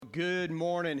Good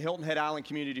morning, Hilton Head Island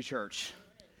Community Church.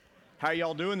 How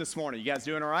y'all doing this morning? You guys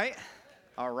doing all right?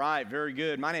 All right, very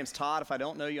good. My name's Todd. If I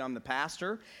don't know you, I'm the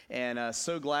pastor, and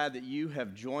so glad that you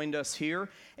have joined us here.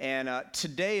 And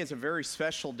today is a very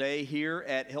special day here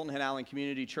at Hilton Head Island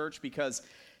Community Church because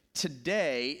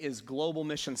today is Global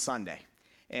Mission Sunday.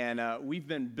 And we've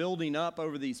been building up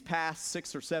over these past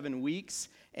 6 or 7 weeks.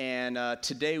 And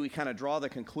today we kind of draw the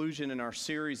conclusion in our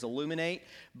series, Illuminate.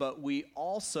 But we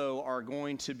also are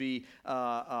going to be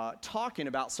talking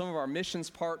about some of our missions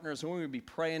partners. And we're going to be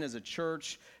praying as a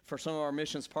church for some of our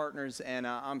missions partners. And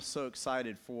I'm so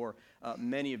excited for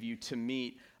many of you to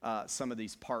meet some of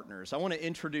these partners. I want to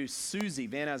introduce Susie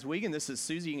Van Aswegen. This is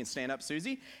Susie. You can stand up,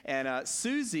 Susie. And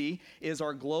Susie is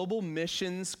our global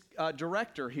missions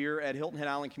director here at Hilton Head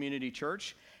Island Community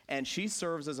Church. And she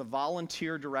serves as a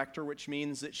volunteer director, which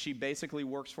means that she basically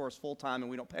works for us full-time and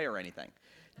we don't pay her anything.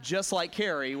 Just like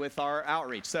Carrie with our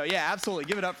outreach. So yeah, absolutely.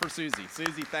 Give it up for Susie.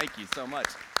 Susie, thank you so much.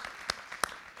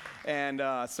 And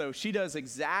so she does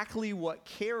exactly what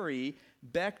Carrie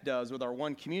Beck does with our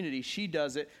One Community. She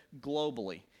does it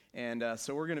globally. And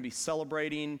so we're going to be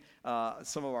celebrating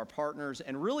some of our partners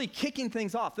and really kicking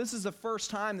things off. This is the first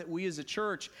time that we as a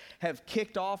church have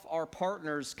kicked off our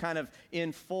partners kind of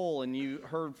in full. And you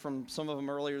heard from some of them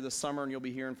earlier this summer, and you'll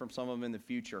be hearing from some of them in the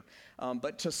future.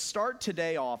 But to start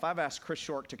today off, I've asked Chris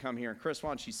Shork to come here. And Chris, why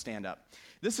don't you stand up?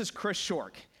 This is Chris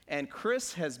Shork. And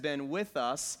Chris has been with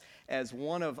us as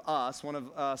one of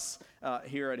us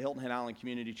here at Hilton Head Island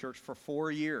Community Church for 4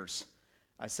 years.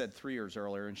 I said 3 years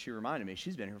earlier, and she reminded me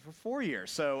she's been here for 4 years.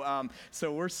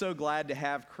 So we're so glad to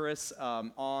have Chris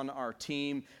on our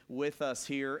team with us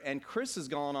here. And Chris has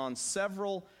gone on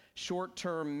several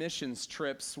short-term missions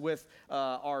trips with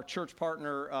our church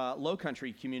partner, Low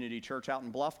Country Community Church out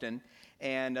in Bluffton.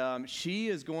 And she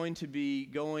is going to be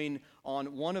going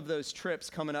on one of those trips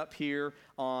coming up here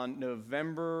on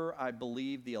November, I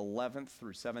believe, the 11th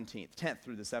through 17th, 10th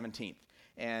through the 17th.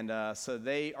 And so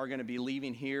they are going to be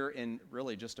leaving here in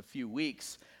really just a few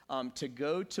weeks to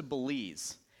go to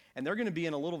Belize. And they're going to be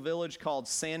in a little village called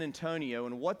San Antonio.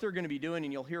 And what they're going to be doing,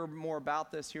 and you'll hear more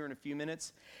about this here in a few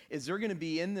minutes, is they're going to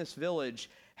be in this village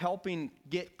helping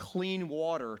get clean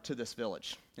water to this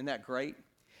village. Isn't that great?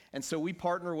 And so we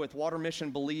partner with Water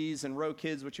Mission Belize and Row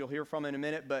Kids, which you'll hear from in a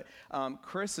minute. But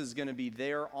Chris is going to be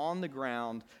there on the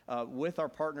ground with our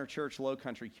partner church, Low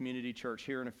Country Community Church,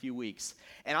 here in a few weeks.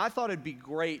 And I thought it'd be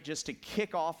great just to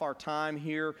kick off our time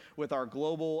here with our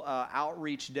Global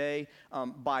Outreach Day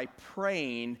by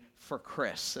praying for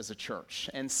Chris as a church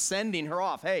and sending her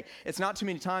off. Hey, it's not too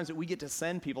many times that we get to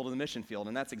send people to the mission field,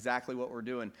 and that's exactly what we're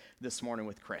doing this morning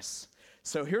with Chris.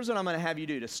 So here's what I'm going to have you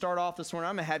do. To start off this morning,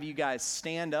 I'm going to have you guys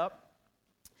stand up,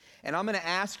 and I'm going to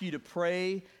ask you to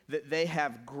pray that they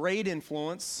have great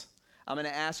influence. I'm going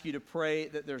to ask you to pray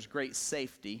that there's great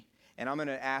safety, and I'm going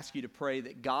to ask you to pray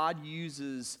that God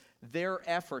uses their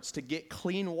efforts to get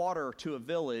clean water to a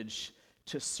village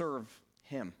to serve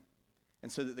Him,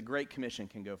 and so that the Great Commission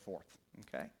can go forth,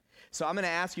 okay? So I'm going to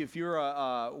ask you, if you're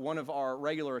one of our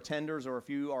regular attenders or if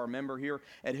you are a member here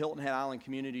at Hilton Head Island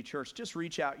Community Church, just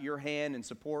reach out your hand in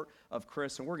support of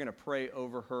Chris, and we're going to pray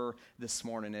over her this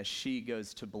morning as she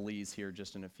goes to Belize here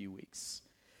just in a few weeks.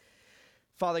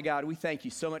 Father God, we thank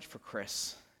you so much for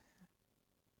Chris.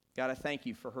 God, I thank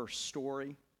you for her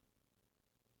story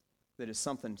that is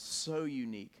something so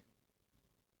unique.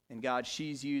 And God,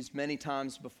 she's used many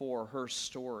times before her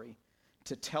story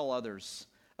to tell others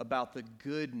about the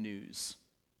good news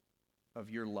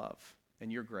of your love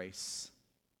and your grace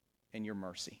and your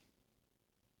mercy.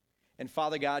 And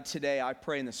Father God, today I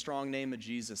pray in the strong name of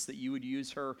Jesus that you would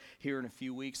use her here in a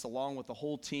few weeks along with the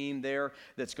whole team there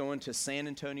that's going to San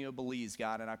Antonio, Belize,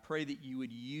 God. And I pray that you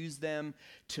would use them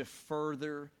to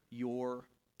further your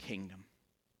kingdom.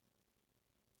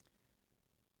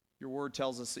 Your word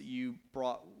tells us that you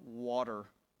brought water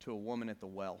to a woman at the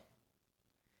well.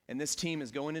 And this team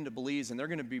is going into Belize, and they're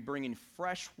going to be bringing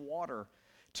fresh water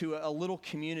to a little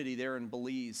community there in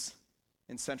Belize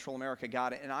in Central America,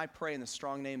 God. And I pray in the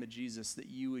strong name of Jesus that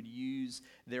you would use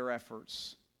their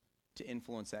efforts to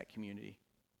influence that community.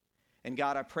 And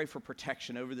God, I pray for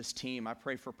protection over this team. I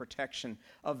pray for protection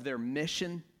of their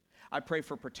mission. I pray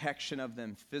for protection of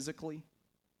them physically.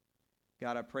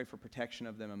 God, I pray for protection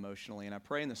of them emotionally. And I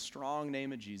pray in the strong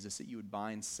name of Jesus that you would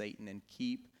bind Satan and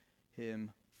keep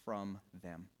him from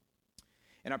them.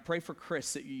 And I pray for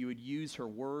Chris that you would use her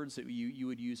words, that you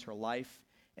would use her life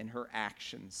and her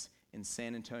actions in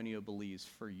San Antonio, Belize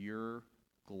for your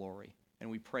glory. And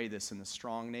we pray this in the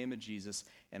strong name of Jesus.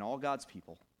 And all God's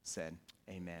people said,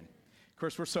 amen.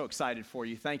 Chris, we're so excited for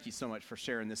you. Thank you so much for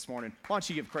sharing this morning. Why don't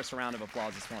you give Chris a round of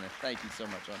applause this morning? Thank you so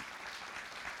much, hon.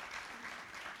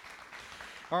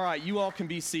 All right, you all can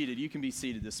be seated. You can be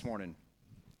seated this morning.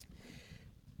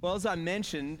 Well, as I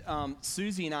mentioned,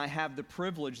 Susie and I have the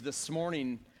privilege this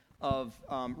morning of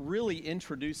really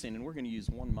introducing, and we're going to use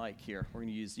one mic here.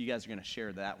 You guys are going to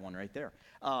share that one right there.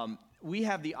 We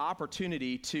have the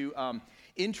opportunity to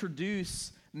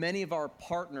introduce many of our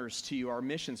partners to you, our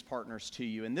missions partners to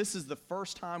you. And this is the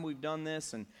first time we've done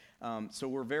this, and so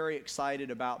we're very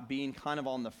excited about being kind of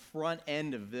on the front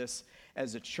end of this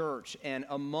as a church. And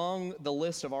among the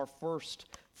list of our first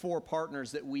 4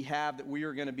 partners that we have that we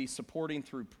are going to be supporting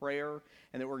through prayer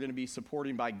and that we're going to be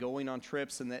supporting by going on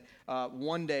trips and that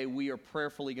one day we are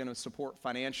prayerfully going to support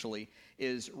financially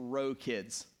is Row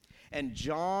Kids. And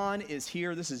John is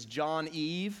here. This is John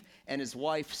Eve and his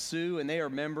wife Sue, and they are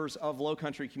members of Low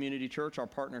Country Community Church, our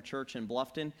partner church in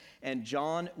Bluffton. And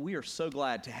John, we are so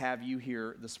glad to have you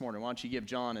here this morning. Why don't you give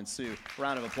John and Sue a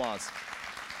round of applause.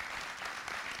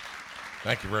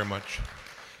 Thank you very much.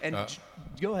 And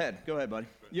go ahead, buddy.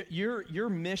 Your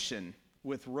mission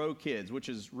with Row Kids, which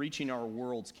is reaching our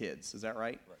world's kids, is that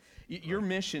right? Your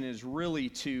mission is really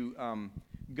to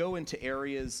go into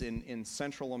areas in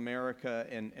Central America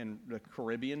and the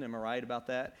Caribbean, am I right about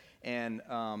that? And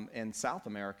South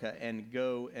America, and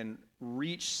go and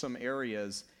reach some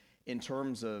areas in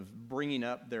terms of bringing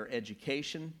up their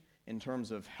education, in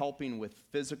terms of helping with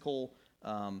physical,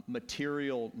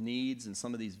 material needs in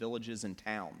some of these villages and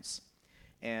towns.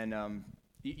 And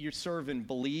you serve in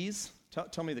Belize.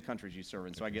 Tell me the countries you serve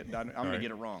in, so I'm going to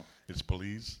get it wrong. It's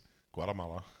Belize,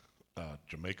 Guatemala,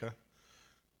 Jamaica.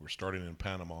 We're starting in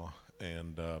Panama,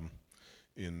 and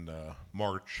in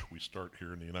March we start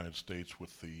here in the United States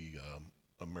with the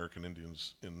American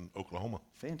Indians in Oklahoma.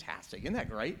 Fantastic! Isn't that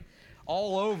great?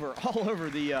 All over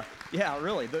the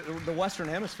the Western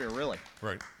Hemisphere, really.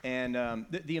 Right. And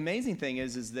the amazing thing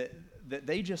is that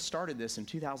they just started this in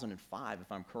 2005,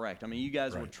 if I'm correct. I mean, you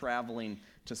guys were traveling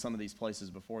to some of these places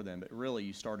before then, but really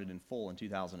you started in full in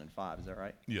 2005. Is that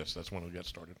right? Yes, that's when we got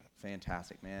started.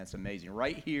 Fantastic, man. It's amazing.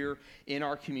 Right here in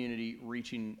our community,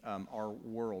 reaching our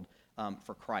world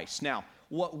for Christ. Now,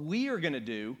 what we are going to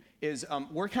do is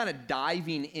we're kind of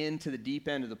diving into the deep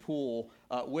end of the pool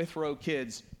with Row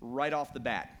Kids right off the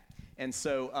bat. And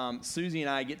so Susie and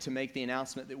I get to make the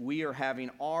announcement that we are having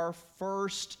our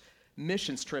first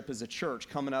missions trip as a church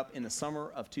coming up in the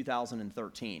summer of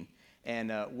 2013.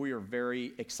 And we are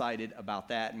very excited about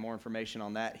that, and more information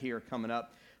on that here coming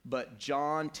up. But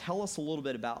John, tell us a little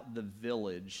bit about the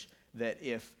village that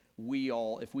if we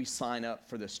sign up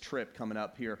for this trip coming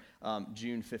up here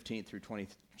June 15th through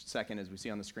 22nd, as we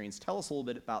see on the screens. Tell us a little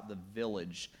bit about the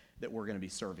village that we're going to be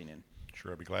serving in.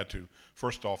 Sure, I'd be glad to.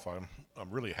 First off, I'm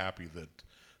really happy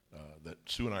that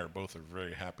Sue and I are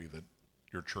very happy that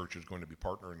your church is going to be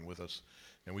partnering with us,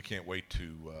 and we can't wait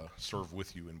to serve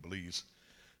with you in Belize.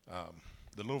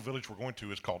 The little village we're going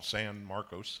to is called San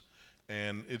Marcos,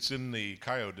 and it's in the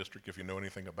Cayo district, if you know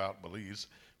anything about Belize,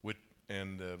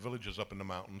 and the village is up in the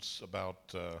mountains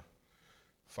about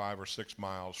 5 or 6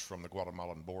 miles from the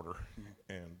Guatemalan border.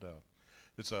 Mm-hmm. And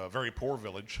it's a very poor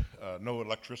village, no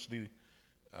electricity.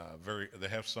 They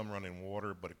have some running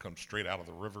water, but it comes straight out of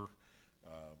the river,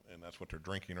 and that's what they're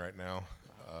drinking right now,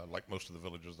 like most of the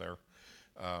villages there.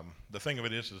 The thing of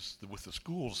it is that with the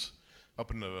schools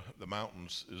up in the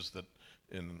mountains, is that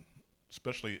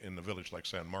especially in a village like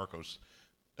San Marcos,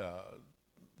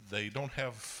 they don't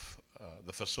have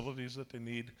the facilities that they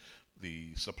need,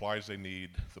 the supplies they need,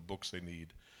 the books they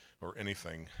need, or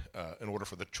anything in order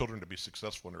for the children to be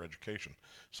successful in their education.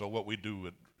 So what we do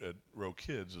at Row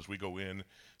Kids is we go in,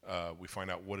 we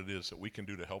find out what it is that we can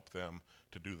do to help them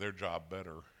to do their job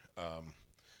better.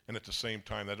 And at the same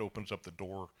time, that opens up the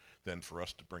door then for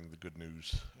us to bring the good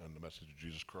news and the message of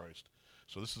Jesus Christ.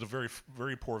 So this is a very,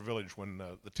 very poor village. When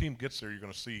the team gets there, you're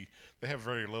going to see they have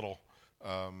very little,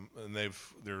 and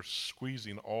they're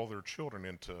squeezing all their children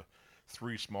into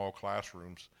 3 small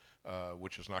classrooms,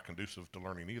 which is not conducive to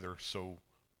learning either. So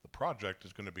the project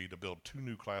is going to be to build 2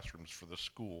 new classrooms for the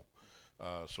school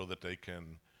so that they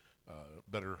can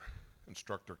better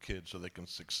instruct their kids so they can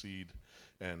succeed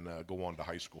and go on to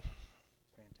high school.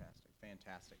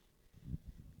 Fantastic.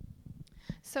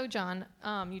 So, John,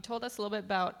 you told us a little bit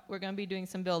about we're going to be doing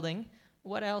some building.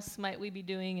 What else might we be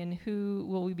doing, and who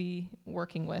will we be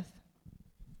working with?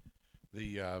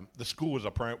 The school is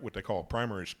what they call a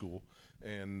primary school,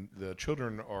 and the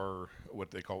children are what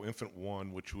they call infant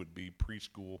 1, which would be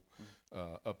preschool,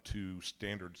 up to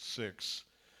standard 6,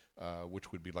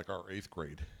 which would be like our 8th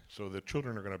grade. So the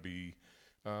children are going to be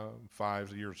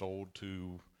 5 years old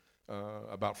to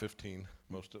about 15.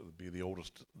 Most of it would be the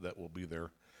oldest that will be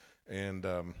there. And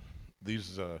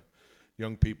these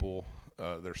young people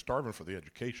they're starving for the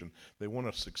education. They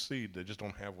want to succeed. They just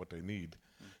don't have what they need.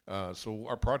 So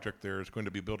our project there is going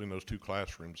to be building those 2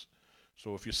 classrooms.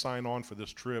 So if you sign on for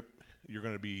this trip, you're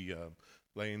going to be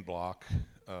laying block,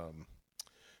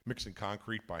 mixing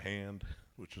concrete by hand,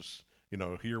 which is,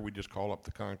 here we just call up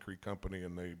the concrete company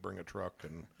and they bring a truck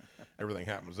and everything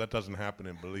happens. That doesn't happen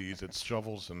in Belize. It's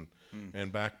shovels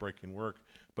and back-breaking work.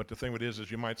 But the thing with it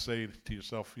is you might say to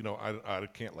yourself, I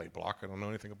can't lay block. I don't know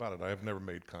anything about it. I have never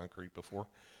made concrete before.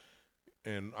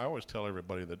 And I always tell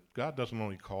everybody that God doesn't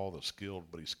only call the skilled,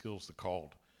 but he skills the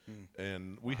called.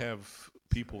 And we have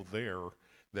people there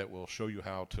that will show you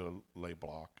how to lay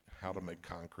block, how to make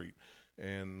concrete.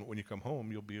 And when you come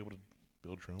home, you'll be able to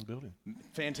build your own building.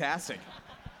 Fantastic.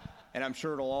 And I'm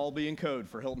sure it'll all be in code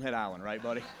for Hilton Head Island, right,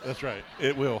 buddy? That's right.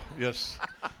 It will, yes.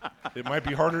 It might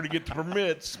be harder to get the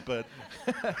permits, but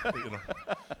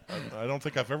I don't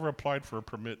think I've ever applied for a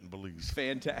permit in Belize.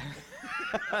 Fantastic.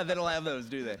 They don't have those,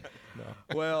 do they? No.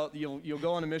 Well, you'll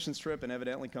go on a missions trip and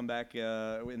evidently come back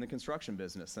in the construction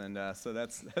business, and so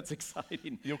that's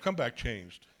exciting. You'll come back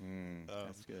changed.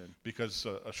 That's good. Because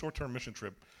a short-term mission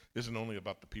trip isn't only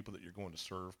about the people that you're going to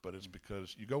serve, but it's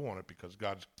because you go on it because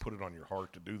God's put it on your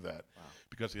heart to do that. Wow.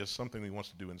 Because he has something he wants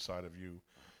to do inside of you.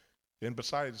 And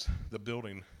besides the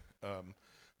building,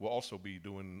 we'll also be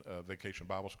doing Vacation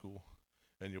Bible School,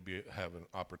 and you'll have an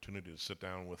opportunity to sit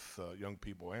down with young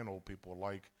people and old people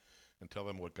alike and tell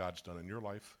them what God's done in your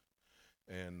life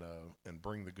and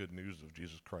bring the good news of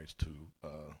Jesus Christ to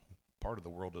part of the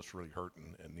world that's really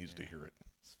hurting and needs to hear it.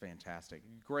 It's fantastic.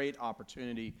 Great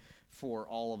opportunity for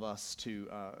all of us to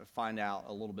find out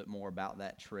a little bit more about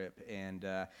that trip. And,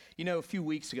 a few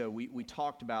weeks ago, we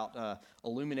talked about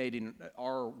illuminating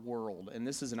our world, and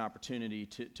this is an opportunity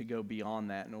to go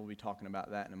beyond that, and we'll be talking about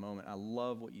that in a moment. I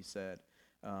love what you said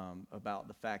about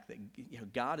the fact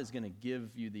that God is going to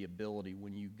give you the ability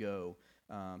when you go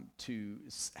to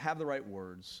have the right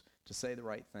words, to say the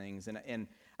right things, and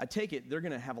I take it they're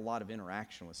going to have a lot of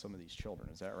interaction with some of these children.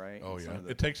 Is that right? Oh, yeah.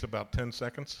 It takes about 10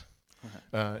 seconds.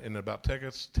 In about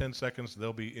 10 seconds,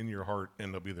 they'll be in your heart,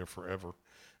 and they'll be there forever.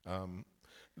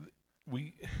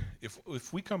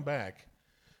 If we come back,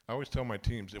 I always tell my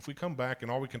teams, if we come back and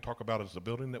all we can talk about is the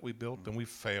building that we built, then we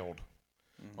failed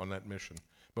on that mission.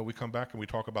 But we come back and we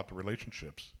talk about the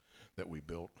relationships that we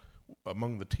built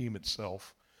among the team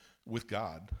itself, with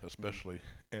God especially,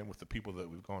 and with the people that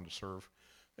we've gone to serve.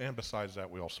 And besides that,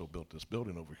 we also built this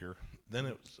building over here. Then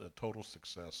it was a total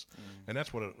success, and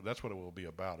that's what it will be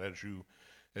about. As you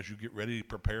get ready to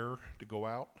prepare to go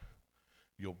out,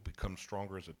 you'll become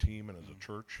stronger as a team and as a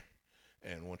church.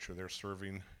 And once you're there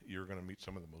serving, you're going to meet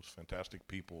some of the most fantastic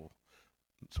people,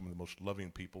 some of the most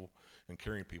loving people and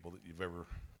caring people that you've ever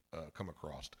come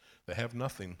across. They have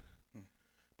nothing,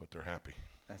 but they're happy.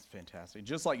 That's fantastic.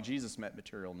 Just like Jesus met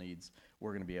material needs,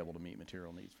 we're going to be able to meet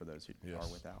material needs for those who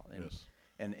are without.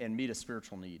 And meet a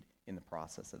spiritual need in the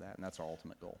process of that, and that's our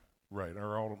ultimate goal. Right.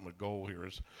 Our ultimate goal here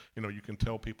is, you can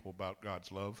tell people about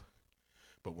God's love,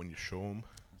 but when you show them,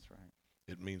 that's right,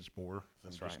 it means more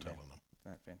than just telling them.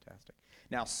 That's fantastic.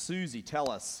 Now, Susie, tell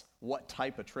us what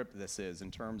type of trip this is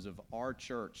in terms of our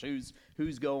church.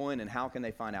 Who's going, and how can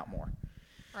they find out more?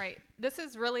 Right. This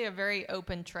is really a very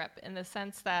open trip in the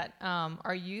sense that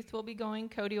our youth will be going.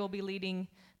 Cody will be leading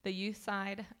the youth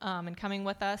side and coming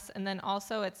with us. And then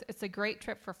also it's a great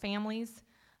trip for families.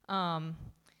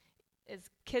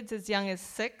 Kids as young as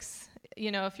 6,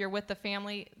 if you're with the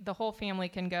family, the whole family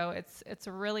can go. It's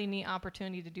a really neat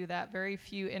opportunity to do that. Very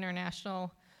few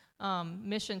international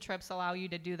mission trips allow you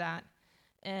to do that.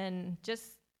 And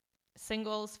just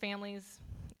singles, families,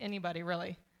 anybody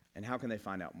really. And how can they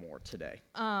find out more today?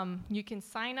 You can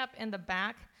sign up in the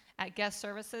back at guest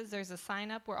services. There's a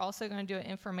sign up. We're also going to do an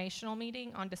informational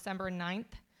meeting on December 9th.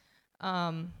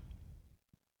 And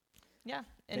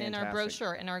in our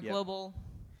brochure, in our global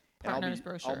partners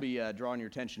brochure. I'll be drawing your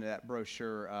attention to that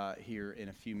brochure here in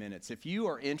a few minutes. If you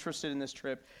are interested in this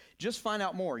trip, just find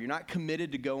out more. You're not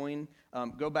committed to going.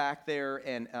 Go back there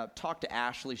and talk to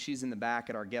Ashley. She's in the back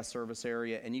at our guest service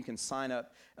area, and you can sign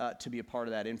up to be a part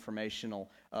of that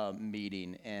informational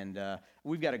meeting. And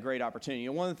we've got a great opportunity.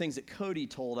 One of the things that Cody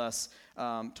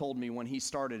told me when he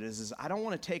started is I don't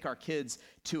want to take our kids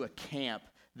to a camp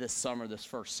this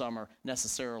first summer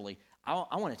necessarily.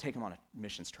 I want to take them on a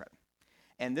missions trip.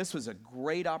 And this was a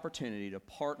great opportunity to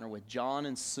partner with John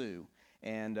and Sue.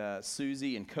 And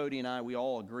Susie and Cody and I, we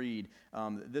all agreed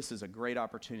that this is a great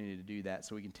opportunity to do that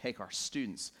so we can take our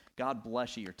students. God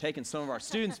bless you. You're taking some of our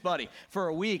students, buddy, for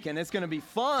a week, and it's going to be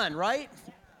fun, right?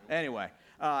 Anyway,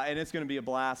 And it's going to be a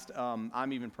blast.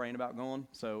 I'm even praying about going.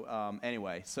 So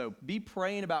anyway, so be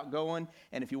praying about going.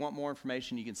 And if you want more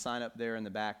information, you can sign up there in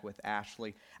the back with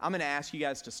Ashley. I'm going to ask you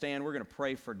guys to stand. We're going to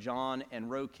pray for John and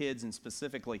Roe Kids, and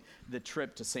specifically the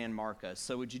trip to San Marcos.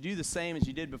 So would you do the same as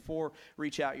you did before?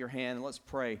 Reach out your hand, and let's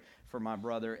pray for my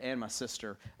brother and my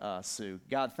sister, Sue.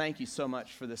 God, thank you so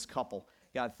much for this couple.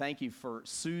 God, thank you for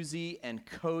Susie and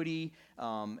Cody,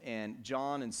 and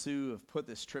John and Sue have put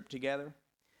this trip together.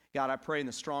 God, I pray in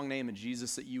the strong name of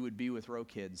Jesus that you would be with Roe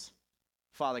Kids.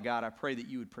 Father God, I pray that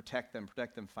you would protect them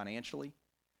financially.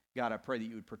 God, I pray that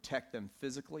you would protect them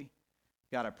physically.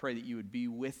 God, I pray that you would be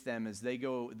with them as they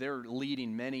go. They're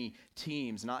leading many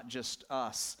teams, not just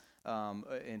us,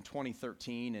 in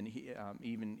 2013 and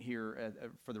even here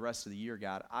for the rest of the year,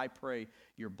 God. I pray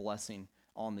your blessing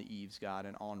on the Eves, God,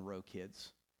 and on Roe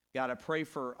Kids. God, I pray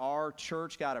for our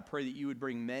church. God, I pray that you would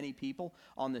bring many people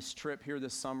on this trip here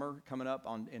this summer coming up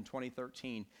in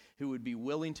 2013 who would be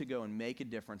willing to go and make a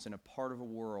difference in a part of a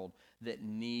world that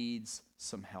needs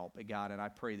some help. God, and I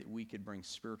pray that we could bring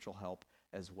spiritual help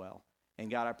as well.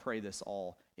 And God, I pray this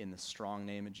all in the strong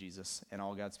name of Jesus, and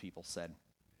all God's people said,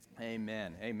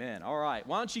 amen, amen. All right,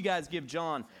 why don't you guys give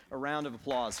John a round of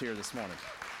applause here this morning.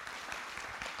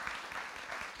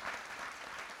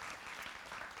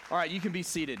 All right, you can be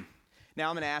seated. Now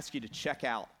I'm going to ask you to check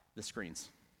out the screens.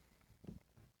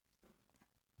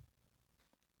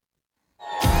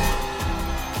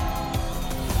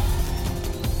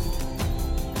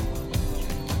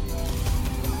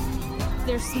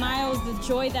 Their smiles, the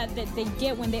joy that they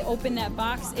get when they open that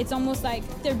box, it's almost like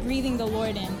they're breathing the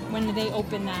Lord in when they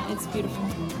open that. It's beautiful.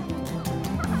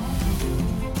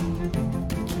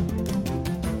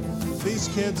 These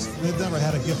kids, they've never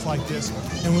had a gift like this.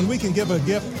 And when we can give a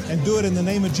gift and do it in the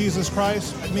name of Jesus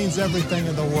Christ, it means everything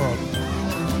in the world.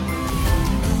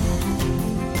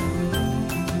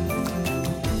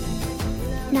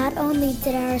 Not only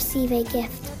did I receive a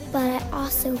gift, but I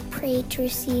also prayed to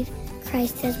receive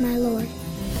Christ as my Lord.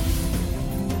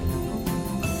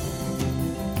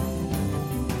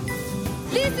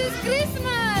 This is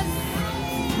Christmas!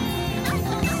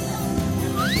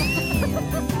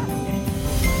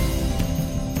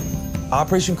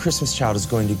 Operation Christmas Child is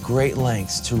going to great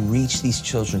lengths to reach these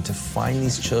children, to find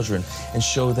these children, and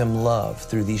show them love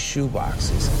through these shoe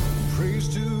boxes.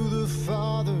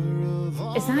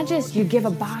 It's not just you give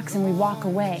a box and we walk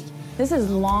away. This is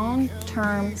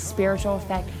long-term spiritual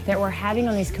effect that we're having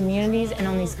on these communities and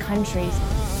on these countries.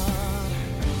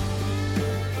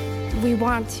 We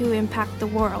want to impact the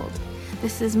world.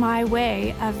 This is my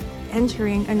way of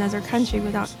entering another country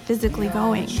without physically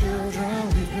going.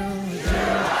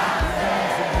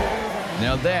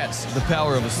 Now that's the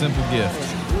power of a simple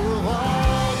gift.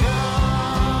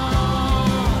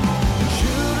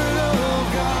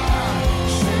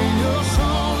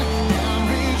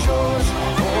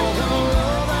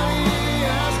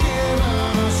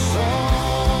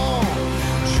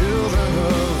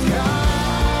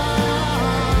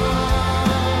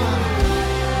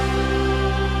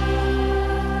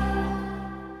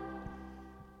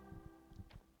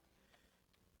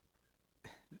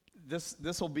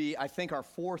 This will be, I think, our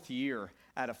fourth year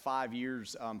out of 5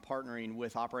 years partnering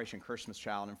with Operation Christmas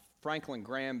Child. And Franklin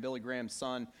Graham, Billy Graham's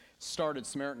son, started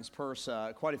Samaritan's Purse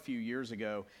quite a few years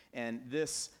ago. And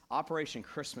this Operation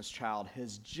Christmas Child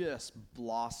has just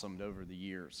blossomed over the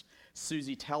years.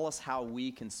 Susie, tell us how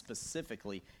we can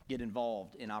specifically get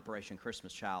involved in Operation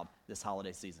Christmas Child this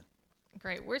holiday season.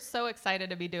 Great. We're so excited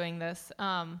to be doing this.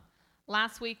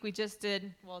 Last week, we just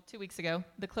did, 2 weeks ago,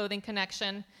 the Clothing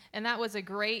Connection, and that was a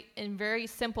great and very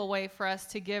simple way for us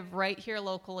to give right here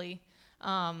locally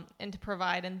and to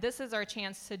provide, and this is our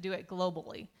chance to do it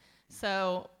globally.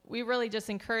 So we really just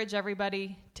encourage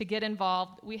everybody to get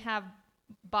involved. We have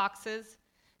boxes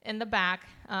in the back,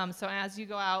 so as you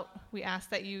go out, we ask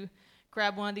that you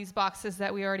grab one of these boxes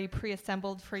that we already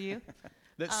pre-assembled for you.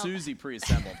 That Susie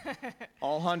pre-assembled.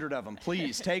 All 100 of them.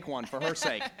 Please take one for her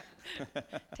sake.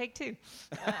 Take two.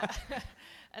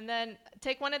 And then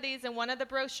take one of these and one of the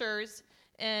brochures,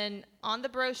 and on the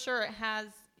brochure it has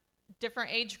different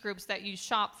age groups that you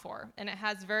shop for, and it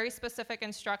has very specific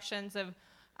instructions of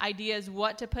ideas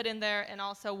what to put in there and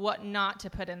also what not to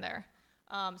put in there.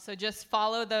 So just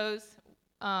follow those.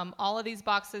 All of these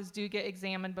boxes do get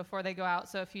examined before they go out,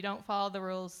 so if you don't follow the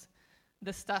rules,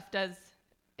 the stuff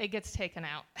it gets taken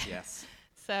out. Yes.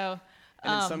 So,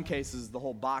 and in some cases, the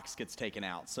whole box gets taken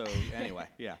out. So anyway,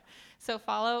 yeah. So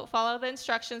follow the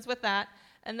instructions with that.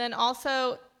 And then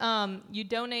also, you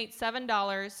donate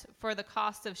 $7 for the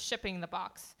cost of shipping the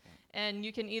box. And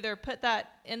you can either put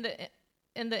that in the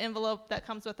envelope that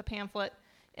comes with the pamphlet.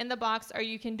 in the box, or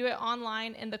you can do it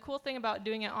online. And the cool thing about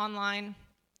doing it online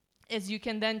is you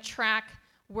can then track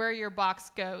where your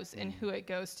box goes and who it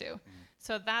goes to.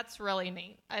 So that's really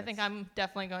neat. I think I'm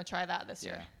definitely going to try that this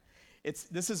year.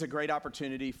 This is a great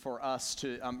opportunity for us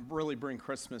to really bring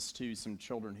Christmas to some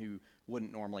children who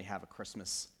wouldn't normally have a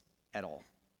Christmas at all.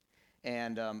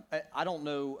 And I don't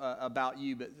know about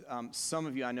you, but some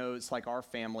of you, I know it's like our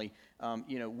family,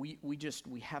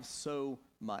 we have so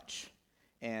much.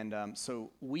 And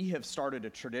so we have started a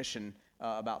tradition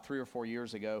about 3 or 4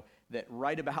 years ago that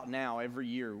right about now, every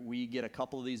year, we get a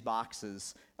couple of these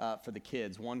boxes for the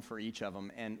kids, one for each of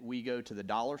them. And we go to the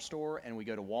dollar store and we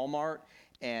go to Walmart,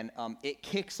 and it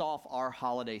kicks off our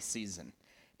holiday season.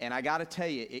 And I got to tell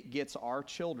you, it gets our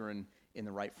children in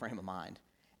the right frame of mind.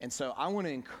 And so I want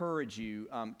to encourage you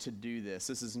to do this.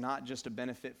 This is not just a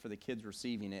benefit for the kids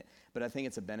receiving it, but I think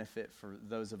it's a benefit for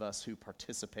those of us who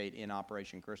participate in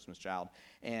Operation Christmas Child.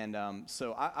 And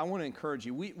so I want to encourage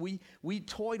you. We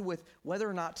toyed with whether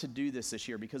or not to do this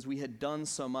year because we had done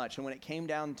so much. And when it came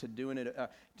down to doing it,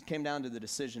 came down to the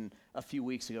decision a few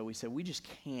weeks ago, we said we just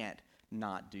can't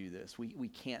not do this. We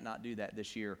can't not do that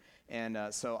this year. And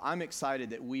so I'm excited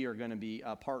that we are going to be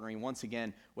partnering once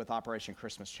again with Operation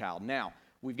Christmas Child. Now,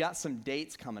 we've got some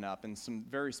dates coming up and some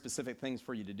very specific things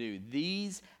for you to do.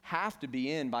 These have to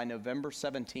be in by November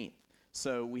 17th.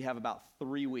 So we have about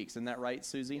 3 weeks. Isn't that right,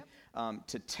 Susie? Yep.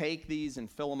 To take these and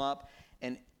fill them up.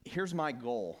 And here's my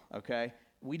goal, okay?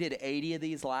 We did 80 of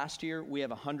these last year. We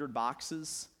have 100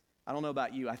 boxes. I don't know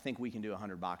about you. I think we can do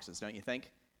 100 boxes, don't you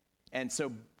think? And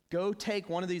so go take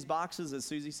one of these boxes, as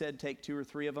Susie said, take 2 or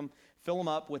 3 of them, fill them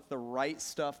up with the right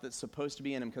stuff that's supposed to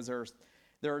be in them, because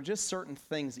there are just certain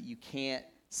things that you can't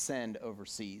send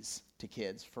overseas to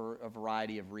kids for a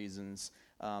variety of reasons,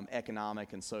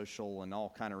 economic and social and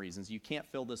all kind of reasons. You can't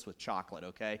fill this with chocolate,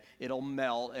 okay? It'll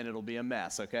melt and it'll be a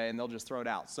mess, okay? And they'll just throw it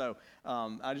out. So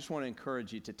I just want to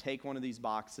encourage you to take one of these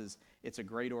boxes. It's a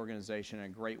great organization and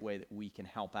a great way that we can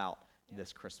help out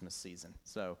this Christmas season.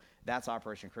 So that's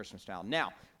Operation Christmas Child.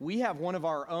 Now, we have one of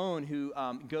our own who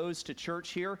goes to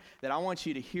church here that I want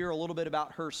you to hear a little bit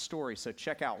about her story. So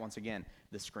check out, once again,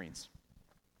 the screens.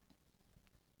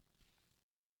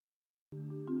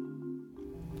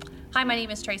 Hi, my name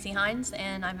is Tracy Hines,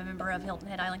 and I'm a member of Hilton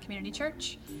Head Island Community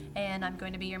Church, and I'm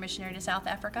going to be your missionary to South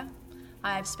Africa.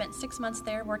 I've spent 6 months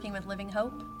there working with Living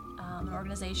Hope, an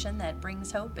organization that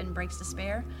brings hope and breaks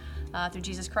despair through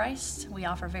Jesus Christ. We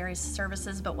offer various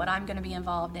services, but what I'm going to be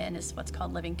involved in is what's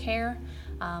called Living Care.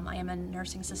 I am a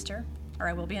nursing sister, or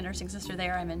I will be a nursing sister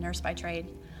there. I'm a nurse by trade.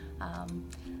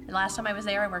 The last time I was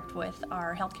there, I worked with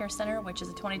our healthcare center, which is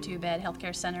a 22-bed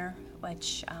healthcare center,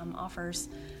 which offers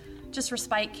just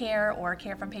respite care or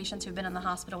care from patients who've been in the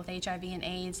hospital with HIV and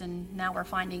AIDS, and now we're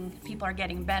finding people are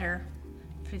getting better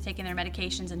through taking their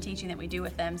medications and teaching that we do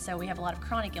with them. So we have a lot of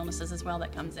chronic illnesses as well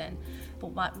that comes in.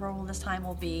 But what role this time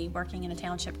will be working in a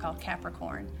township called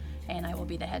Capricorn, and I will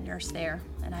be the head nurse there,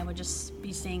 and I would just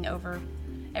be seeing over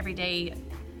everyday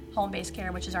home-based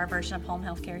care, which is our version of home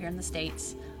health care here in the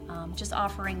States. Just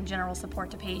offering general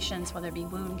support to patients, whether it be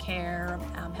wound care,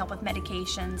 help with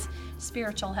medications,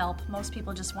 spiritual help. Most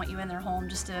people just want you in their home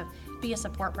just to be a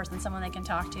support person, someone they can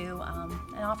talk to,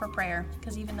 and offer prayer,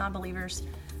 because even non-believers,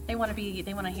 they want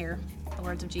to hear the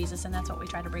words of Jesus, and that's what we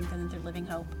try to bring to them through Living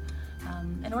Hope.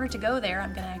 In order to go there,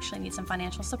 I'm going to actually need some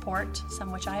financial support, some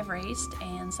of which I've raised,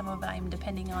 and some of it I'm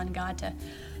depending on God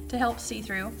to help see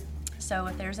through. So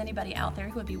if there's anybody out there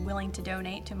who would be willing to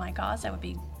donate to my cause, that would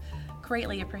be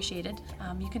greatly appreciated.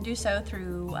 You can do so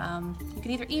through, you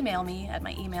can either email me at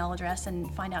my email address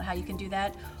and find out how you can do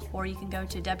that, or you can go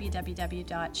to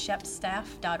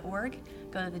www.shepstaff.org,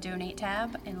 go to the donate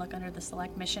tab and look under the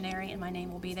select missionary, and my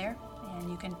name will be there. And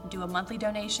you can do a monthly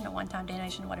donation, a one-time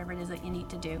donation, whatever it is that you need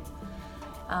to do.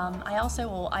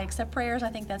 I accept prayers. I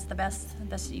think that's the best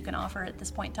that you can offer at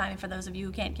this point in time. And for those of you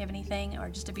who can't give anything, or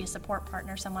just to be a support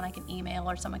partner, someone I can email,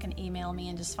 or someone can email me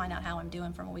and just find out how I'm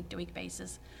doing from a week-to-week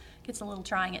basis. Gets a little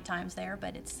trying at times there,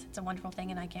 but it's a wonderful thing,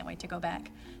 and I can't wait to go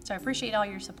back. So I appreciate all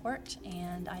your support,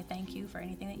 and I thank you for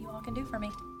anything that you all can do for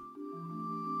me.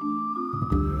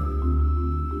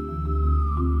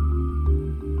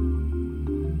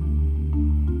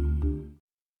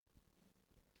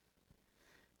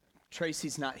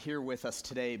 Tracy's not here with us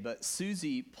today, but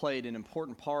Susie played an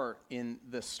important part in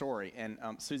this story. And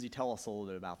Susie, tell us a little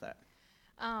bit about that.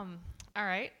 All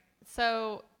right.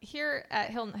 So here at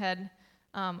Hilton Head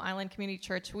Island Community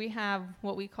Church, we have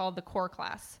what we call the core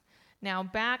class. Now,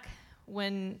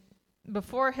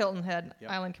 before Hilton Head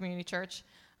Island Community Church,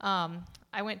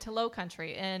 I went to Low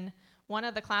Country, and one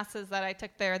of the classes that I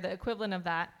took there, the equivalent of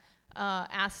that,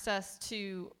 asked us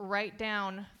to write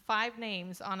down 5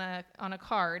 names on a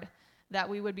card that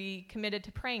we would be committed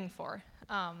to praying for.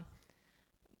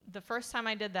 The first time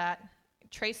I did that,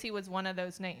 Tracy was one of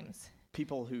those names.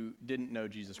 People who didn't know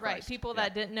Jesus Christ. Right, people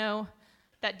that didn't know,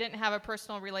 that didn't have a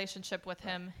personal relationship with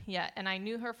him yet. And I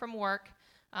knew her from work.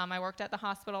 I worked at the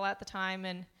hospital at the time,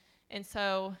 and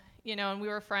so, and we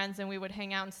were friends, and we would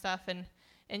hang out and stuff, and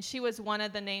she was one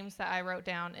of the names that I wrote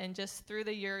down. And just through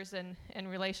the years and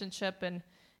relationship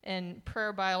and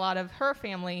prayer by a lot of her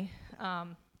family,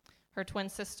 her twin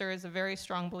sister is a very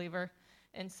strong believer.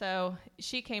 And so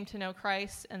she came to know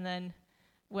Christ and then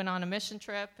went on a mission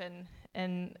trip,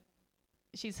 and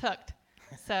she's hooked.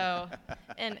 So,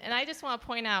 and I just want to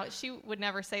point out, she would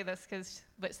never say this,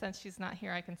 but since she's not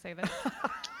here, I can say this.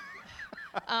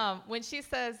 When she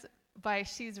says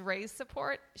she's raised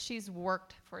support, she's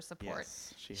worked for support.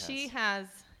 Yes, she has. She has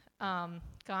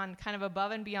gone kind of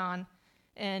above and beyond.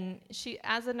 And she,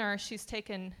 as a nurse, she's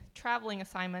taken traveling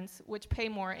assignments, which pay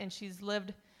more, and she's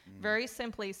lived very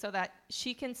simply so that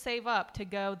she can save up to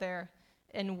go there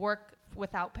and work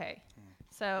without pay.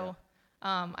 So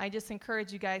I just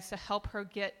encourage you guys to help her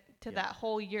get to that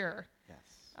whole year.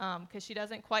 Yes. Because she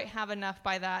doesn't quite have enough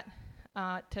by that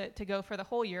to go for the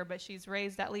whole year, but she's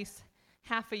raised at least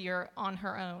half a year on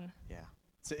her own. Yeah.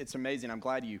 It's amazing. I'm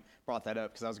glad you brought that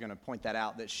up, because I was going to point that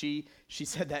out, that she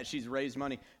said that she's raised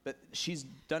money, but she's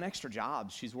done extra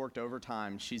jobs. She's worked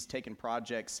overtime. She's taken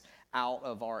projects out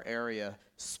of our area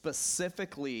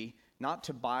specifically, not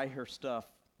to buy her stuff,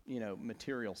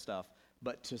 material stuff,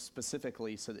 but to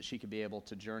specifically so that she could be able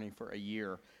to journey for a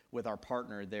year with our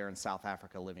partner there in South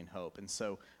Africa, Living Hope. And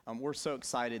so we're so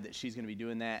excited that she's going to be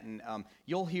doing that. And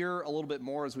you'll hear a little bit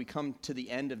more as we come to the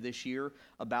end of this year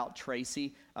about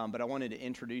Tracy, but I wanted to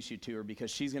introduce you to her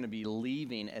because she's going to be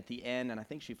leaving at the end, and I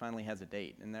think she finally has a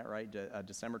date. Isn't that right?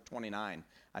 December 29,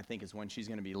 I think, is when she's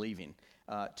going to be leaving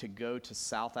to go to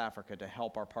South Africa to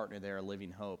help our partner there,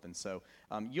 Living Hope. And so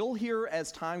you'll hear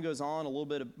as time goes on a little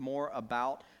bit more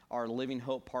about our Living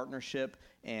Hope partnership,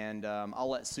 and I'll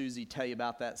let Susie tell you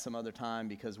about that some other time,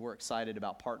 because we're excited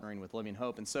about partnering with Living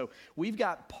Hope. And so we've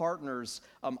got partners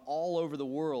all over the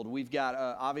world. We've got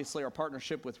obviously our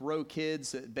partnership with Row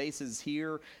Kids that bases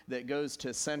here, that goes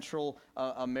to Central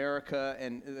America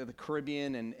and the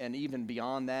Caribbean and even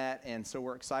beyond that, and so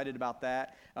we're excited about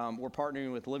that. We're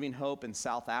partnering with Living Hope in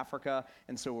South Africa,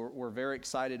 and so we're very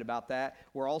excited about that.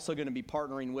 We're also going to be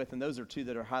partnering with, and those are 2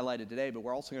 that are highlighted today, but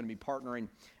we're also going to be partnering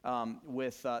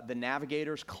with the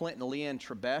Navigators, Clint and Leanne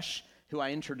Trebesh, who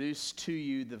I introduced to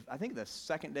you, I think the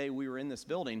second day we were in this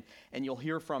building, and you'll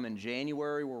hear from in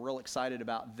January. We're real excited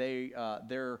about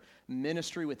their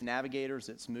ministry with Navigators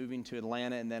that's moving to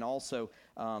Atlanta, and then also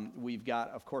we've got,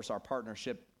 of course, our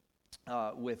partnership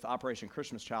with Operation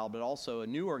Christmas Child, but also a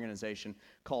new organization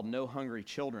called No Hungry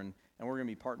Children, and we're going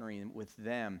to be partnering with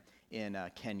them in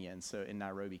Kenya, and so in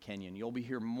Nairobi, Kenya. And you'll be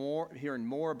hearing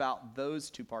more about those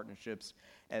 2 partnerships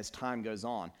as time goes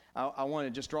on. I want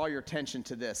to just draw your attention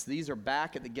to this. These are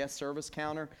back at the guest service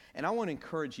counter, and I want to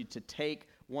encourage you to take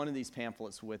one of these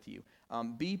pamphlets with you.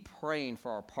 Be praying for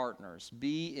our partners.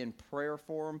 Be in prayer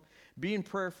for them. Be in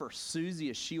prayer for Susie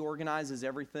as she organizes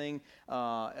everything,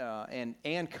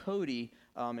 and Cody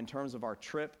in terms of our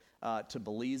trip to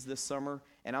Belize this summer.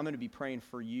 And I'm going to be praying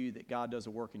for you that God does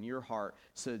a work in your heart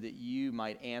so that you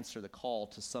might answer the call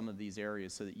to some of these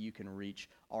areas so that you can reach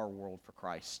our world for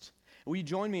Christ. Will you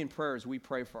join me in prayer as we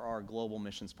pray for our global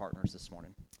missions partners this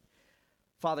morning?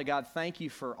 Father God, thank you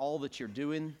for all that you're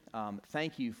doing.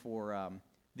 Thank you for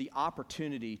the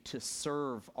opportunity to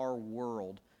serve our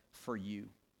world for you.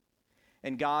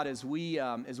 And God, as we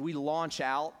launch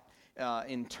out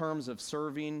in terms of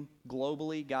serving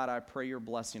globally, God, I pray your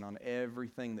blessing on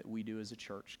everything that we do as a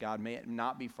church. God, may it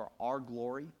not be for our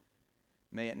glory,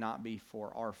 may it not be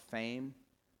for our fame,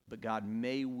 but God,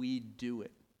 may we do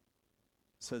it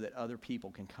so that other people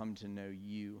can come to know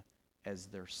you as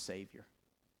their Savior.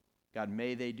 God,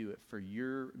 may we do it for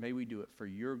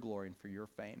your glory and for your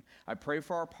fame. I pray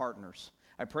for our partners.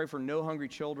 I pray for No Hungry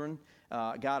Children.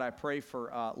 God, I pray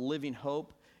for Living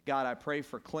Hope. God, I pray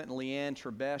for Clint and Leanne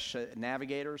Trebesh,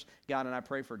 Navigators. God, and I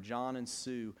pray for John and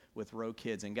Sue with Row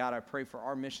Kids. And God, I pray for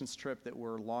our missions trip that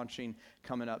we're launching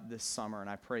coming up this summer. And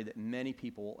I pray that many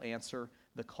people will answer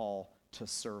the call to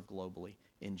serve globally.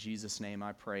 In Jesus' name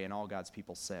I pray, and all God's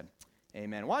people said,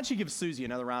 amen. Why don't you give Susie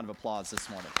another round of applause this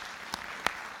morning?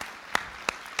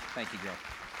 Thank you, Joe.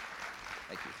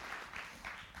 Thank you.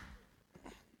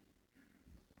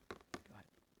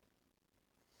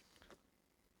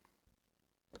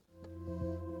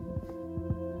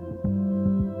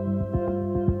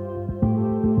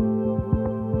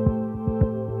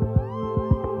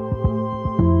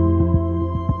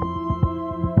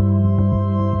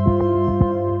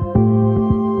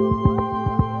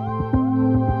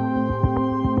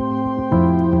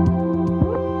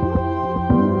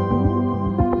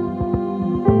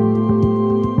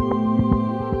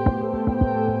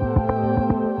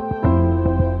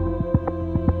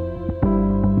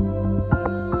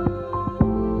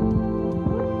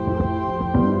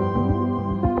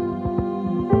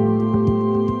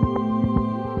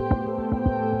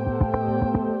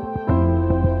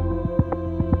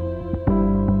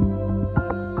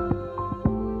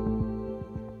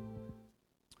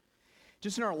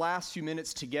 Just in our last few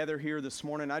minutes together here this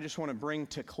morning, I just want to bring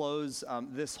to close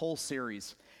this whole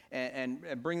series and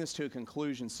bring this to a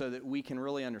conclusion so that we can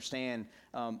really understand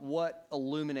what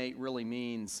Illuminate really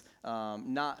means,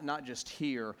 not just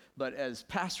here, but as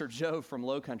Pastor Joe from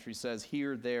Low Country says,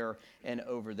 here, there, and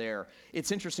over there.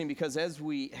 It's interesting because as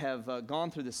we have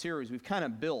gone through the series, we've kind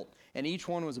of built, and each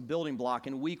one was a building block.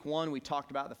 In week one, we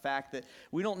talked about the fact that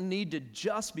we don't need to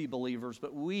just be believers,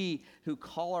 but we who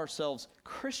call ourselves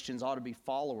Christians ought to be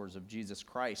followers of Jesus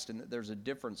Christ, and that there's a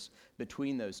difference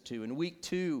between those two. In week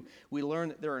two, we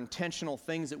learned that there are intentional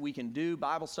things that we can do,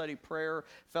 Bible study, prayer,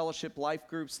 fellowship, life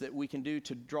groups that we can do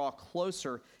to draw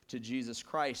closer to Jesus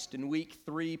Christ. In week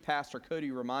three, Pastor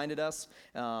Cody reminded us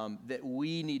that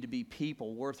we need to be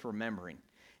people worth remembering,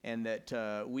 and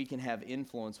that we can have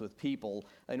influence with people.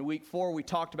 In week four, we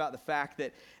talked about the fact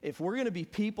that if we're going to be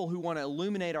people who want to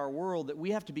illuminate our world, that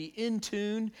we have to be in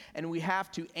tune and we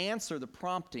have to answer the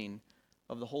prompting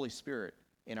of the Holy Spirit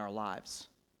in our lives.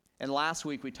 And last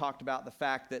week, we talked about the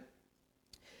fact that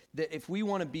if we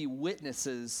want to be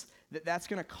witnesses, that's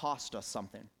going to cost us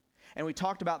something. And we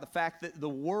talked about the fact that the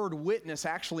word witness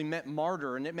actually meant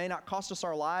martyr, and it may not cost us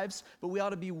our lives, but we ought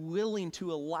to be willing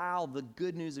to allow the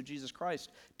good news of Jesus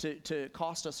Christ to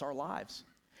cost us our lives.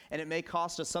 And it may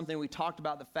cost us something. We talked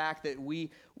about the fact that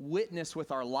we witness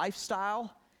with our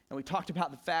lifestyle, and we talked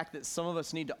about the fact that some of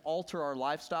us need to alter our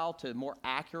lifestyle to more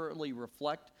accurately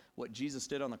reflect what Jesus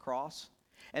did on the cross,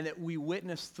 and that we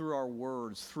witness through our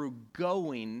words, through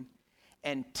going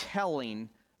and telling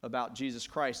about Jesus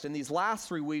Christ. In these last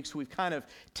 3 weeks, we've kind of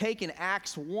taken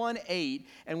Acts 1:8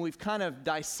 and we've kind of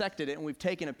dissected it, and we've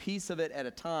taken a piece of it at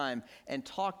a time and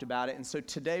talked about it. And so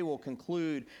today we'll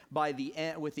conclude with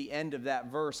the end of that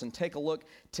verse and take a look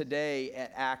today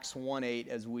at Acts 1:8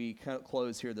 as we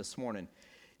close here this morning.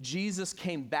 Jesus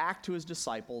came back to his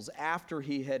disciples after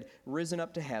he had risen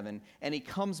up to heaven, and he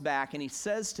comes back and he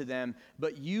says to them,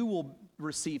 "But you will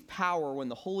receive power when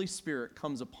the Holy Spirit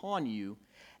comes upon you,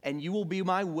 and you will be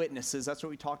my witnesses." That's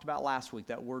what we talked about last week,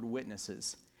 that word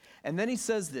witnesses. And then he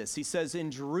says this. He says,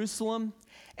 "In Jerusalem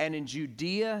and in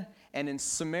Judea and in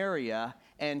Samaria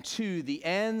and to the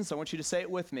ends," I want you to say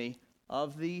it with me,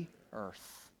 "of the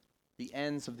earth." The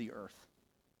ends of the earth.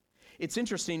 It's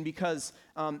interesting because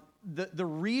the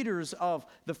readers of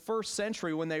the first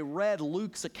century, when they read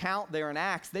Luke's account there in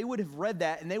Acts, they would have read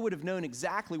that and they would have known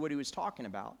exactly what he was talking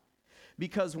about.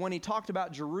 Because when he talked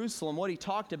about Jerusalem, what he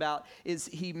talked about is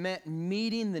he meant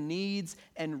meeting the needs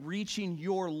and reaching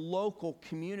your local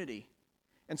community.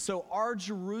 And so our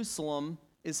Jerusalem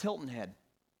is Hilton Head.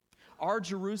 Our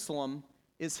Jerusalem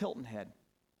is Hilton Head.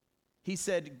 He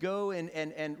said, go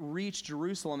and reach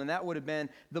Jerusalem, and that would have been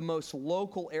the most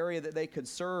local area that they could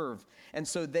serve. And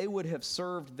so they would have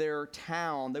served their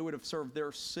town, they would have served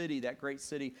their city, that great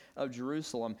city of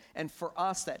Jerusalem. And for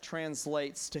us, that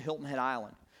translates to Hilton Head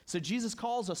Island. So Jesus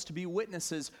calls us to be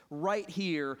witnesses right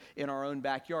here in our own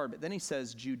backyard. But then he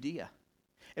says Judea.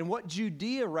 And what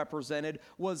Judea represented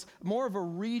was more of a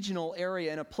regional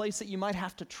area and a place that you might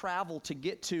have to travel to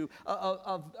get to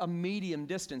a medium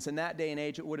distance. In that day and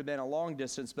age, it would have been a long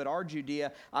distance. But our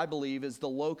Judea, I believe, is the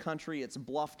Low Country. It's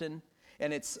Bluffton,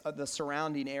 and it's the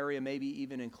surrounding area, maybe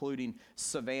even including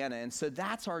Savannah. And so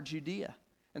that's our Judea.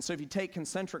 And so if you take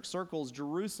concentric circles,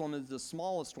 Jerusalem is the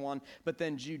smallest one, but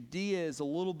then Judea is a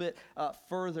little bit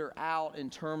further out in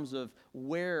terms of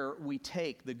where we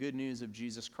take the good news of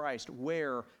Jesus Christ,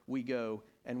 where we go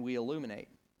and we illuminate.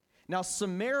 Now,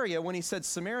 Samaria, when he said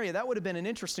Samaria, that would have been an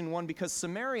interesting one because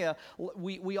Samaria,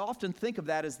 we often think of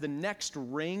that as the next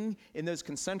ring in those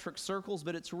concentric circles,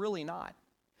 but it's really not.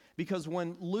 Because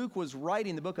when Luke was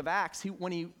writing the book of Acts,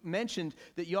 when he mentioned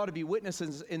that you ought to be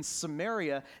witnesses in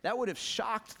Samaria, that would have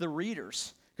shocked the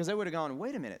readers. Because they would have gone,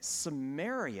 wait a minute,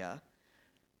 Samaria?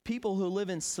 People who live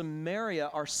in Samaria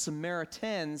are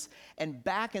Samaritans. And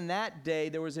back in that day,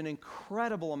 there was an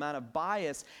incredible amount of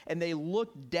bias. And they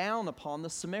looked down upon the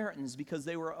Samaritans because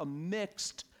they were a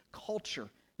mixed culture.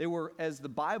 They were, as the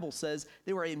Bible says,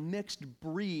 they were a mixed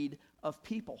breed of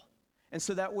people. And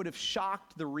so that would have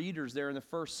shocked the readers there in the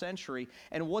first century.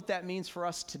 And what that means for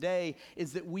us today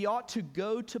is that we ought to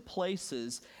go to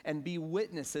places and be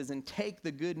witnesses and take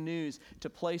the good news to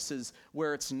places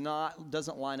where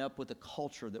doesn't line up with the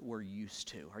culture that we're used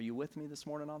to. Are you with me this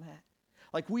morning on that?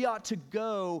 Like we ought to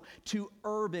go to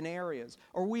urban areas,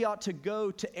 or we ought to go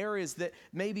to areas that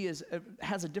maybe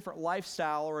has a different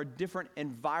lifestyle or a different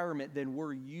environment than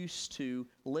we're used to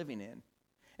living in.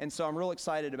 And so I'm real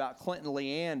excited about Clint and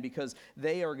Leanne because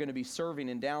they are going to be serving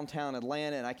in downtown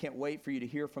Atlanta, and I can't wait for you to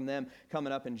hear from them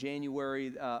coming up in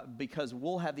January because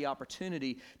we'll have the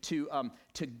opportunity to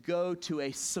go to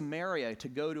a Samaria, to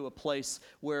go to a place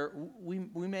where we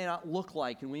may not look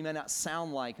like, and we may not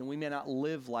sound like, and we may not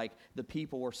live like the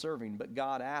people we're serving, but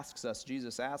God asks us,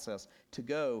 Jesus asks us to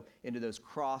go into those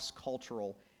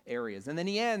cross-cultural areas. And then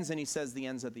he ends and he says the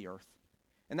ends of the earth.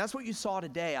 And that's what you saw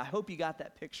today. I hope you got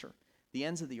that picture, the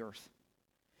ends of the earth.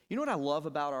 You know what I love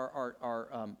about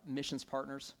our missions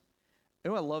partners? You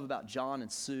know what I love about John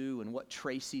and Sue and what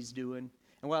Tracy's doing?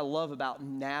 And what I love about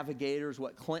Navigators,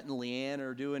 what Clint and Leanne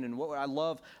are doing, and what I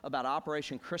love about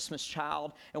Operation Christmas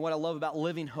Child, and what I love about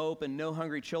Living Hope and No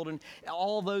Hungry Children,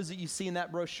 all those that you see in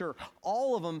that brochure,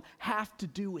 all of them have to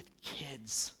do with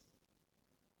kids.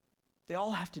 They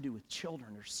all have to do with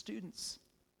children or students.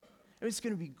 And it's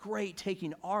going to be great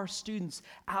taking our students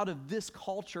out of this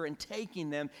culture and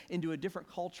taking them into a different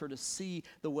culture to see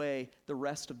the way the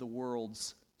rest of the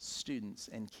world's students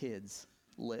and kids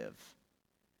live.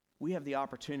 We have the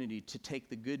opportunity to take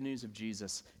the good news of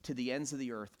Jesus to the ends of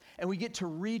the earth. And we get to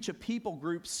reach a people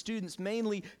group, students,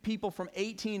 mainly people from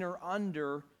 18 or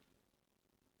under.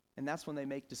 And that's when they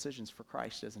make decisions for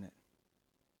Christ, isn't it?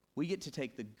 We get to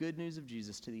take the good news of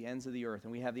Jesus to the ends of the earth.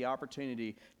 And we have the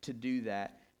opportunity to do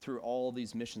that through all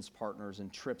these missions partners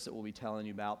and trips that we'll be telling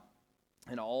you about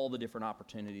and all the different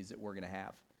opportunities that we're going to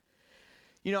have.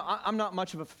 You know, I'm not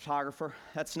much of a photographer.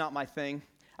 That's not my thing.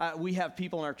 We have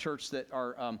people in our church that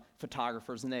are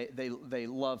photographers, and they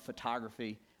love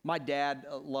photography. My dad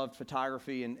loved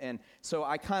photography, and so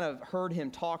I kind of heard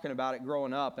him talking about it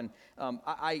growing up, and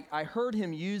I heard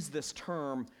him use this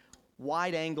term,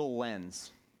 wide-angle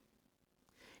lens.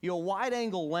 You know, a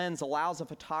wide-angle lens allows a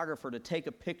photographer to take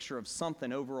a picture of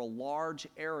something over a large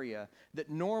area that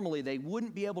normally they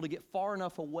wouldn't be able to get far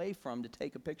enough away from to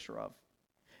take a picture of.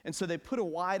 And so they put a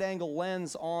wide-angle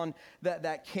lens on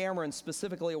that camera, and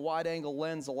specifically a wide-angle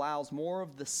lens allows more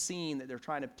of the scene that they're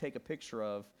trying to take a picture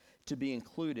of to be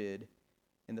included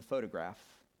in the photograph.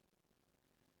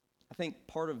 I think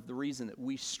part of the reason that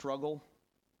we struggle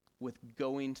with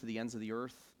going to the ends of the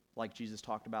earth, like Jesus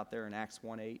talked about there in Acts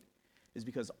 1:8, is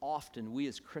because often we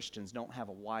as Christians don't have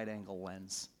a wide-angle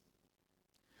lens.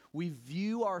 We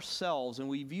view ourselves and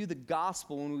we view the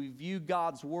gospel and we view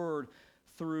God's word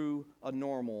through a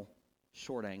normal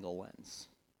short-angle lens.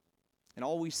 And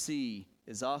all we see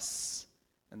is us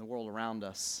and the world around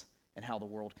us and how the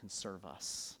world can serve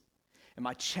us. And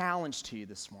my challenge to you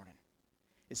this morning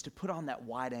is to put on that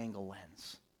wide-angle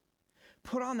lens.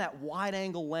 Put on that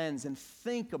wide-angle lens and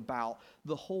think about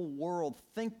the whole world.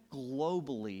 Think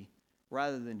globally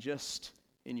rather than just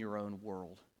in your own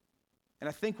world. And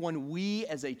I think when we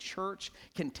as a church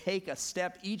can take a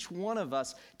step, each one of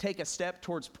us take a step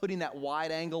towards putting that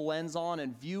wide-angle lens on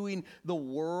and viewing the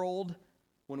world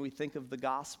when we think of the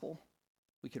gospel,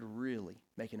 we could really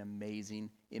make an amazing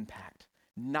impact.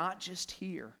 Not just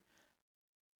here,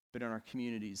 but in our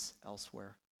communities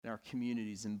elsewhere, in our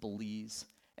communities in Belize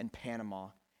and Panama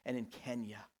and in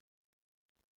Kenya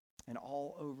and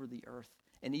all over the earth,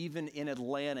 and even in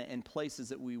Atlanta and places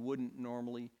that we wouldn't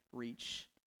normally reach.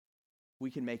 We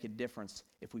can make a difference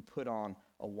if we put on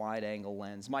a wide-angle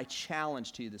lens. My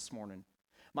challenge to you this morning,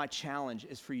 my challenge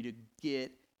is for you to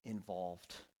get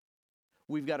involved.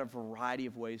 We've got a variety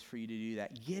of ways for you to do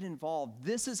that. Get involved.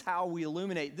 This is how we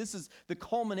illuminate. This is the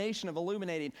culmination of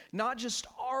illuminating not just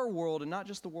our world and not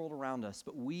just the world around us,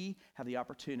 but we have the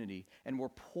opportunity, and we're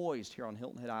poised here on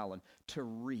Hilton Head Island to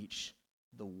reach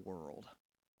the world.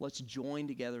 Let's join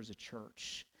together as a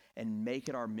church and make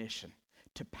it our mission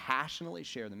to passionately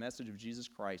share the message of Jesus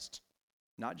Christ,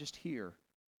 not just here,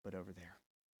 but over there.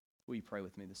 Will you pray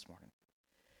with me this morning?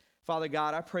 Father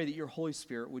God, I pray that your Holy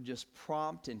Spirit would just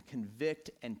prompt and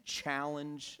convict and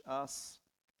challenge us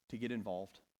to get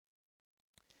involved.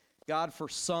 God, for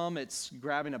some, it's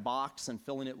grabbing a box and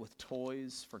filling it with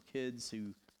toys for kids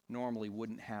who normally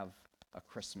wouldn't have a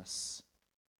Christmas.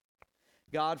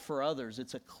 God, for others,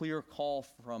 it's a clear call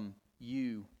from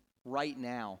you right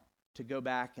now to go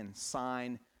back and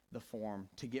sign the form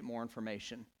to get more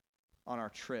information on our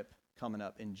trip coming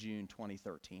up in June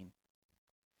 2013.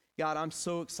 God, I'm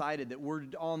so excited that we're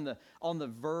on the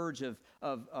verge of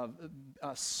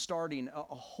starting a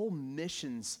whole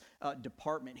missions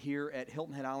department here at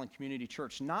Hilton Head Island Community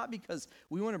Church, not because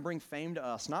we want to bring fame to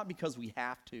us, not because we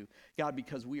have to, God,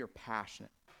 because we are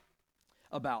passionate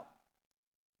about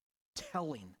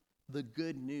telling the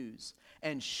good news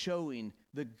and showing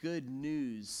the good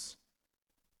news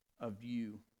of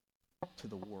you to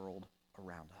the world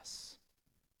around us.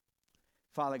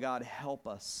 Father God, help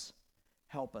us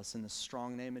Help us in the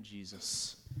strong name of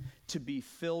Jesus to be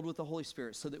filled with the Holy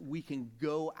Spirit so that we can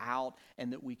go out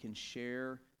and that we can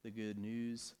share the good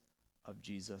news of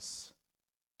Jesus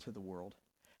to the world.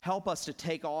 Help us to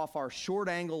take off our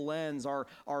short-angle lens, our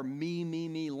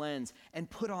me lens, and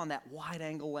put on that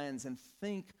wide-angle lens and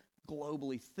think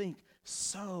globally, think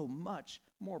so much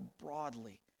more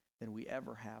broadly than we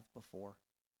ever have before.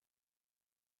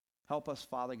 Help us,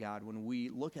 Father God, when we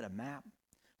look at a map,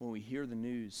 when we hear the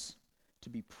news, to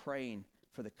be praying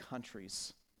for the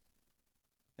countries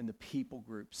and the people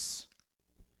groups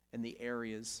and the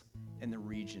areas and the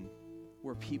region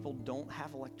where people don't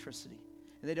have electricity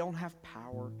and they don't have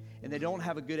power and they don't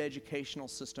have a good educational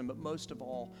system, but most of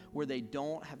all, where they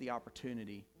don't have the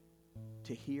opportunity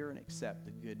to hear and accept the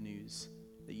good news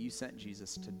that you sent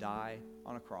Jesus to die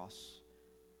on a cross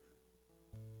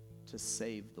to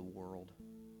save the world,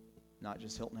 not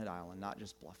just Hilton Head Island, not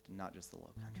just Bluffton, not just the Low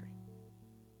Country.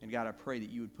 And God, I pray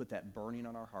that you would put that burning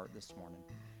on our heart this morning.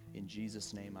 In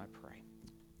Jesus' name I pray.